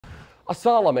A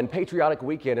solemn and patriotic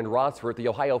weekend in Rossford, the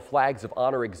Ohio Flags of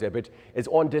Honor exhibit is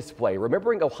on display,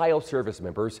 remembering Ohio service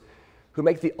members who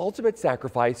make the ultimate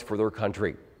sacrifice for their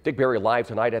country. Dick Berry live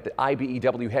tonight at the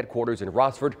IBEW headquarters in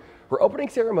Rossford, where opening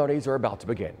ceremonies are about to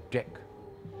begin. Dick.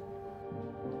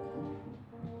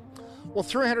 Well,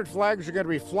 300 flags are going to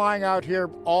be flying out here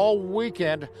all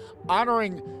weekend,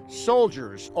 honoring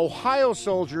soldiers, Ohio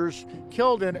soldiers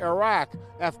killed in Iraq,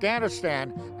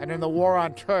 Afghanistan, and in the War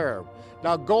on Terror.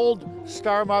 Now, Gold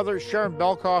Star Mother Sharon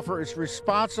Belkoffer is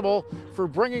responsible for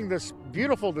bringing this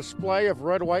beautiful display of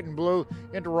red, white, and blue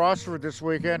into Rossford this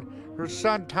weekend. Her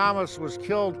son Thomas was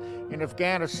killed in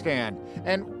Afghanistan.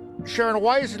 And Sharon,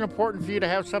 why is it important for you to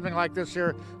have something like this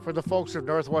here for the folks of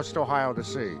Northwest Ohio to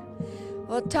see?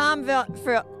 Well, Tom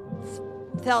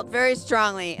felt very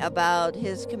strongly about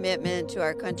his commitment to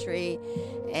our country,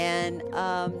 and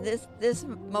this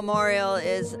memorial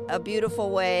is a beautiful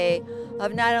way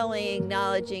of not only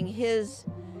acknowledging his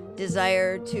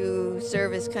desire to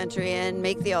serve his country and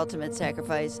make the ultimate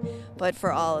sacrifice, but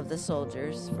for all of the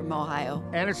soldiers from Ohio.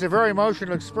 And it's a very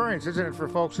emotional experience, isn't it, for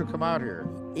folks who come out here?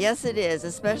 Yes, it is,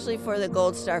 especially for the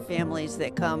Gold Star families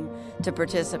that come to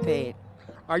participate.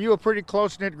 Are you a pretty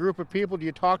close-knit group of people? Do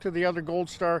you talk to the other Gold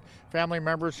Star family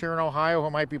members here in Ohio who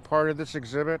might be part of this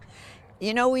exhibit?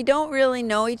 You know, we don't really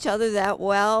know each other that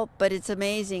well, but it's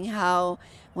amazing how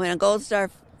when a Gold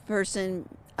Star person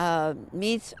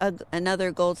meets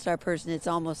another Gold Star person, it's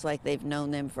almost like they've known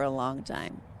them for a long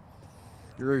time.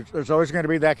 There's always going to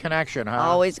be that connection, huh?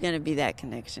 Always going to be that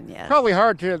connection, yes. Probably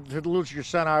hard to lose your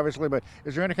son, obviously, but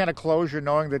is there any kind of closure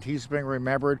knowing that he's being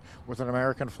remembered with an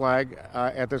American flag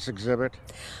at this exhibit?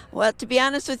 Well, to be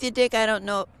honest with you, Dick, I don't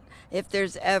know if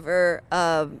there's ever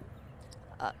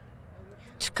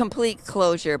complete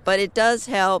closure, but it does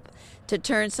help to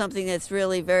turn something that's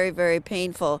really very, very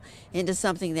painful into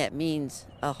something that means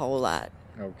a whole lot.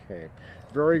 Okay,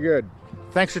 very good.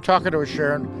 Thanks for talking to us,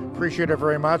 Sharon. Appreciate it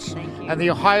very much. Thank you. And the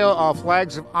Ohio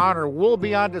Flags of Honor will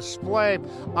be on display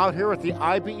out here at the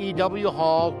IBEW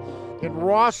Hall in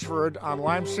Rossford on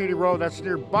Lime City Road. That's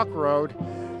near Buck Road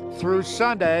through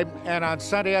Sunday. And on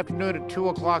Sunday afternoon at 2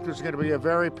 o'clock, there's going to be a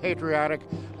very patriotic,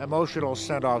 emotional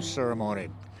send-off ceremony.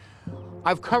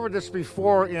 I've covered this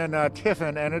before in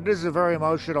Tiffin, and it is a very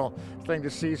emotional thing to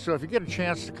see. So if you get a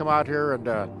chance to come out here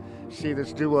and see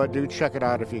this, do check it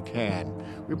out if you can.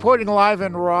 Reporting live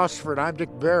in Rossford, I'm Dick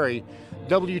Berry,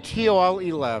 WTOL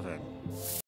 11.